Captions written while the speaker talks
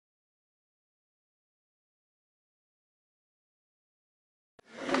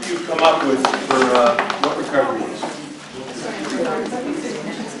come up with for what recovery is?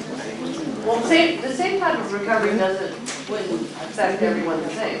 Well, the same type of recovery wouldn't affect everyone the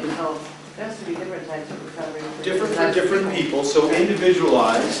same, so there has to be different types of recovery. Different for different people, so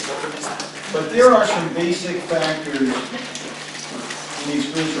individualized. But there are some basic factors in the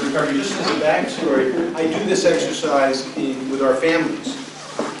experience of recovery. Just as a backstory, I do this exercise with our families.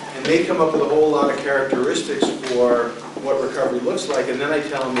 And they come up with a whole lot of characteristics for what recovery looks like, and then I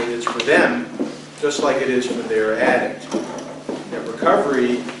tell them that it's for them, just like it is for their addict. That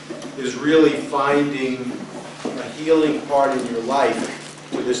recovery is really finding a healing part in your life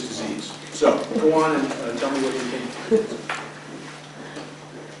for this disease. So, go on and tell me what you think.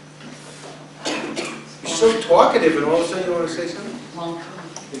 You're so talkative, and all of a sudden you want to say something? Long-term.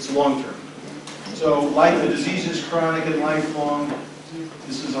 It's long-term. So, like the disease is chronic and lifelong,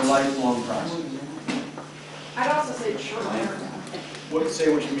 this is a lifelong process. I'd also say short-term.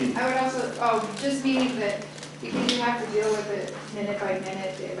 Say what you mean. I would also, just meaning that because you have to deal with it minute by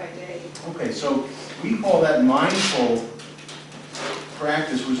minute, day by day. Okay, so we call that mindful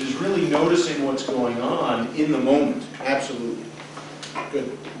practice, which is really noticing what's going on in the moment. Absolutely.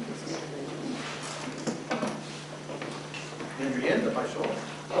 Good. Hand your hand up, I saw it.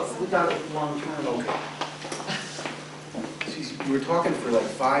 Oh, we got it long-term. Okay. See, we were talking for like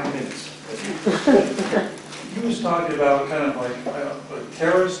 5 minutes. He was talking about kind of like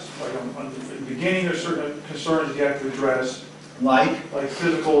terrorist, like on the beginning there's certain concerns you have to address, Like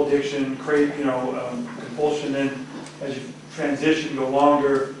physical addiction, compulsion. Then as you transition, go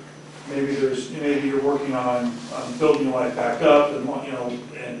longer, maybe you're working on building your life back up, and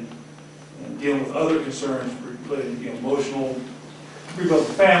and dealing with other concerns related, emotional, rebuilding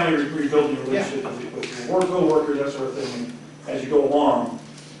the family, rebuilding your relationship with your co-workers, that sort of thing. And as you go along,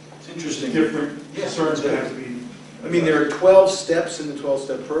 it's interesting. different concerns that have to be. I mean, there are 12 steps in the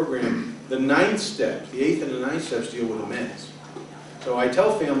 12-step program. The 9th step, the 8th and the 9th steps deal with amends. So I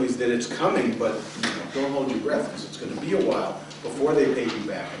tell families that it's coming, but don't hold your breath, because it's going to be a while before they pay you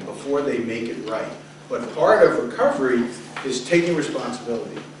back and before they make it right. But part of recovery is taking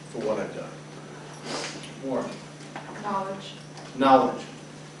responsibility for what I've done. More. Knowledge. Knowledge.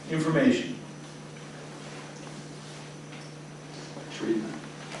 Information. Treatment.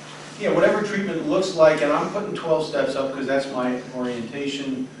 Yeah, whatever treatment looks like, and I'm putting 12 steps up because that's my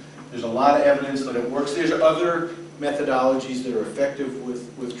orientation. There's a lot of evidence that it works. There's other methodologies that are effective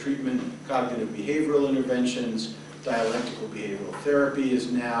with treatment. Cognitive behavioral interventions, dialectical behavioral therapy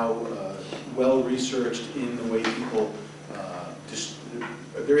is now well researched in the way people,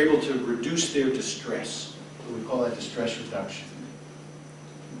 they're able to reduce their distress. So we call that distress reduction.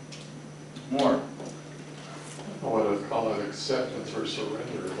 More. I want to call it acceptance or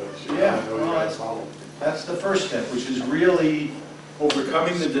surrender. But That's the first step, which is really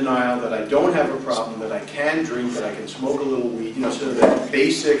overcoming the denial that I don't have a problem, that I can drink, that I can smoke a little weed, sort of that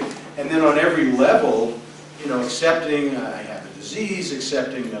basic, and then on every level, accepting I have a disease,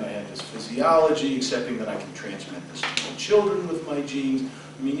 accepting that I have this physiology, accepting that I can transmit this to my children with my genes.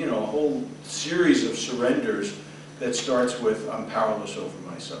 I mean, a whole series of surrenders that starts with I'm powerless over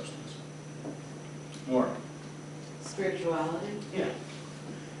my substance. More. Spirituality? Yeah.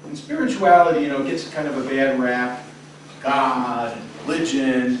 And spirituality, gets kind of a bad rap. God and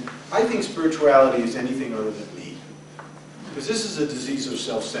religion. I think spirituality is anything other than me. Because this is a disease of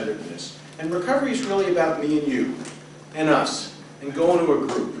self-centeredness. And recovery is really about me and you, and us, and going to a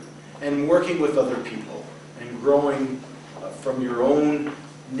group, and working with other people, and growing from your own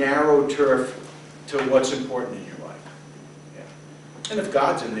narrow turf to what's important in your life. Yeah. And if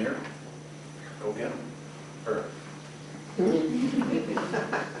God's in there, go get him. Her.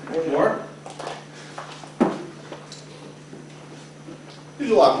 More?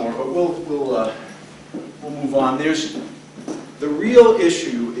 There's a lot more, but we'll move on. The real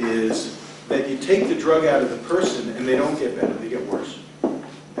issue is that you take the drug out of the person and they don't get better, they get worse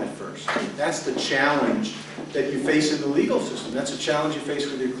at first. That's the challenge that you face in the legal system. That's a challenge you face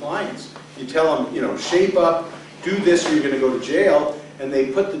with your clients. You tell them, shape up, do this or you're going to go to jail, and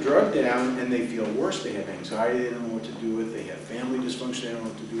they put the drug down and they feel worse. They have anxiety, they don't know what to do with. They have family dysfunction, they don't know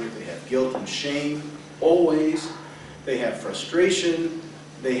what to do with. They have guilt and shame, always. They have frustration.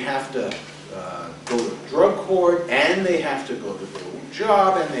 They have to go to drug court, and they have to go to the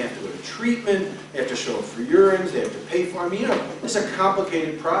job, and they have to go to treatment. They have to show up for urines. They have to pay for them. It's a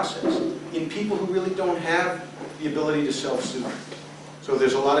complicated process in people who really don't have the ability to self-soothe. So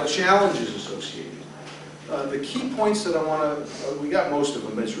there's a lot of challenges associated. The key points that I want to, we got most of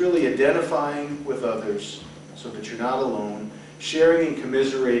them, but it's really identifying with others so that you're not alone, sharing and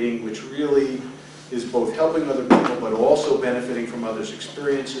commiserating, which really is both helping other people, but also benefiting from others'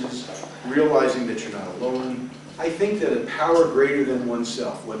 experiences, realizing that you're not alone. I think that a power greater than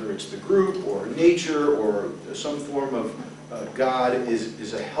oneself, whether it's the group or nature or some form of God,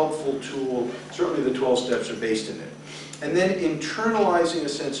 is a helpful tool. Certainly the 12 steps are based in it. And then internalizing a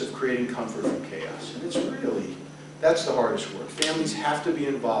sense of creating comfort from chaos. And it's really, that's the hardest work. Families have to be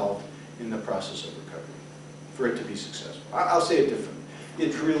involved in the process of recovery for it to be successful. I'll say it differently.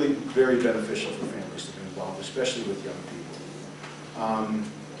 It's really very beneficial for families to be involved, especially with young people.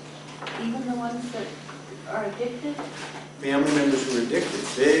 Even the ones that are addicted? Family members who are addicted,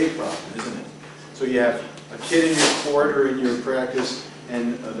 big problem, isn't it? So you have a kid in your court or in your practice,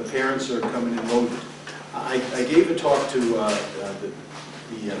 and the parents are coming in loaded. I gave a talk to the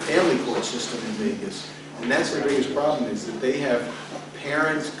family court system in Vegas, and that's the biggest problem, is that they have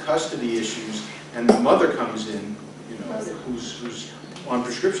parent custody issues, and the mother comes in, you know, who's on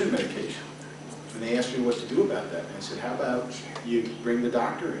prescription medication. And they asked me what to do about that. And I said, how about you bring the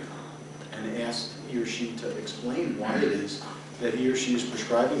doctor in and ask he or she to explain why it is that he or she is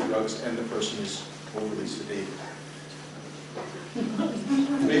prescribing drugs and the person is overly sedated.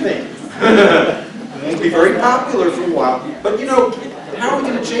 What do you think? It won't be very popular for a while, but you know, how are we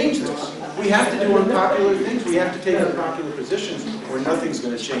going to change this? We have to do unpopular things. We have to take unpopular positions, or nothing's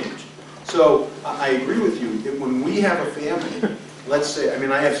going to change. So I agree with you. When we have a family, let's say, I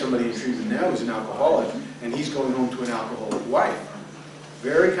mean, I have somebody in treatment now who's an alcoholic, and he's going home to an alcoholic wife.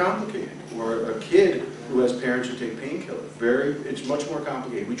 Very complicated. Or a kid who has parents who take painkillers. It's much more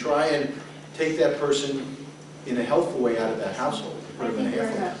complicated. We try and take that person in a helpful way out of that household. I think we're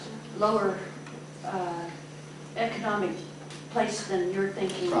in a lower economic place than you're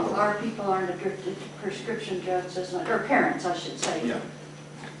thinking. Probably. Our people aren't addicted to prescription drugs as much, or parents, I should say. Yeah.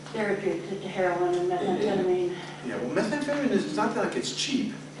 They're addicted to heroin and methamphetamine. Yeah, well, methamphetamine is not like it's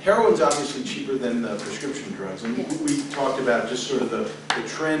cheap. Heroin's obviously cheaper than the prescription drugs. And we talked about just sort of the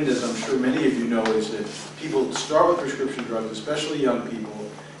trend, as I'm sure many of you know, is that people start with prescription drugs, especially young people,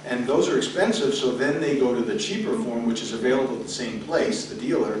 and those are expensive, so then they go to the cheaper form, which is available at the same place, the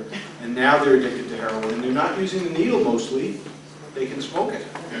dealer, and now they're addicted to heroin. And they're not using the needle mostly. They can smoke it,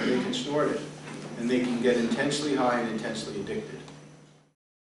 they can snort it, and they can get intensely high and intensely addicted.